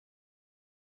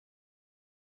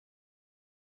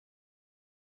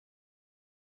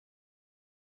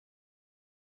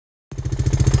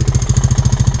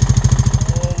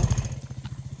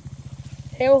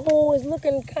hellhole is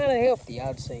looking kind of healthy,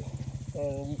 I'd say.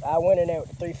 And I went in there with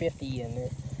the 350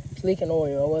 and it's leaking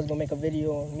oil. I was gonna make a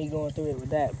video on me going through it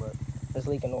with that, but it's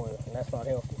leaking oil and that's not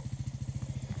healthy.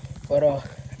 But I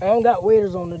don't got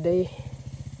waders on today.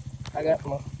 I got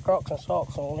my Crocs and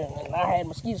socks on, and I had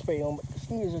mosquito spray on, but the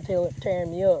mosquitoes are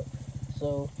tearing me up.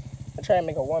 So I try to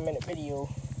make a 1-minute video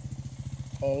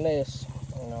on this.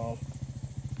 And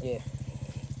yeah.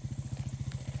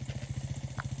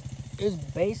 It's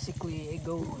basically, it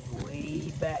goes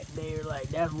way back there, like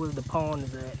that's where the pond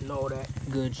is at and all that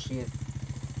good shit.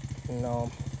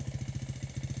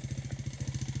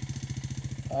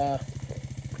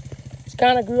 It's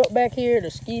kind of grew up back here. The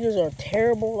mosquitoes are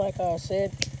terrible, like I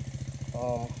said.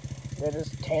 They're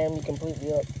just tearing me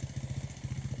completely up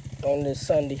on this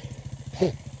Sunday.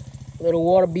 Little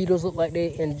water beetles look like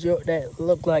they're enjoying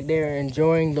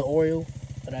the oil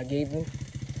that I gave them.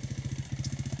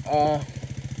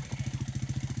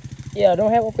 Yeah, I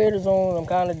don't have my waders on. I'm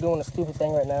kind of doing a stupid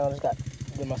thing right now. I just got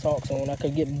with my socks on. I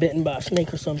could get bitten by a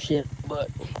snake or some shit,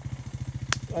 but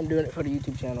I'm doing it for the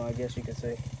YouTube channel, I guess you could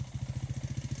say.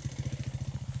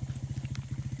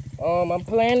 I'm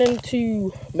planning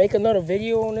to make another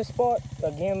video on this spot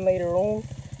again later on.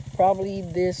 Probably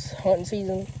this hunting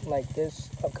season, like this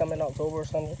upcoming October or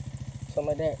something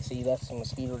like that. See, that's a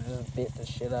mosquito just bit the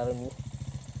shit out of me.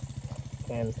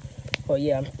 But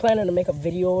yeah, I'm planning to make a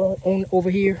video on over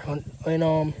here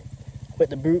with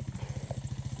the brute.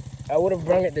 I would have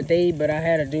brung it today, but I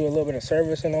had to do a little bit of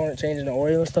servicing on it, changing the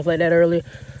oil and stuff like that earlier.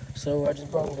 So I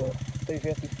just brung the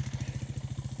 350.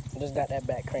 Just got that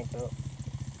back cranked up.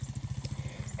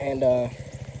 And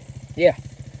yeah,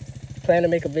 plan to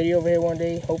make a video over here one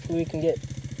day. Hopefully we can get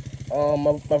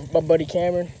my buddy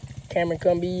Cameron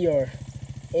Cumby, or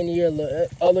any of the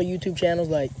other YouTube channels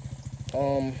like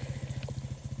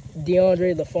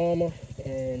DeAndre the Farmer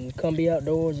and Cumby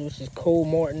Outdoors, which is Cole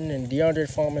Morton, and DeAndre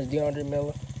the Farmer is DeAndre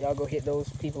Miller. Y'all go hit those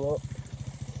people up.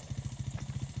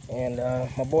 And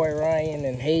my boy Ryan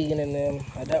and Hagen and them,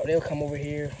 I doubt they'll come over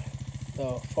here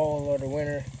the fall or the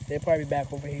winter. They'll probably be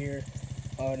back over here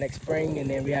next spring. And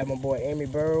then we have my boy Amy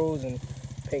Burrows and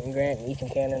Peyton Grant and Ethan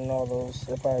Cannon and all those.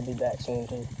 They'll probably be back soon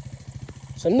too.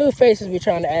 Some new faces we're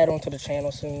trying to add onto the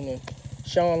channel soon. And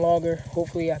Sean Logger,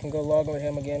 hopefully I can go logging with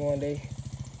him again one day.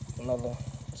 Another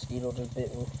mosquito just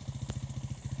bit me.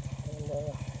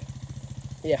 And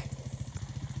yeah.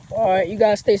 Alright, you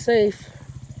guys stay safe.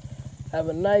 Have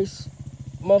a nice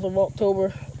month of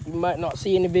October. You might not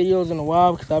see any videos in a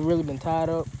while because I've really been tied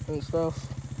up and stuff.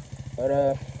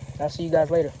 But I'll see you guys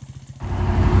later.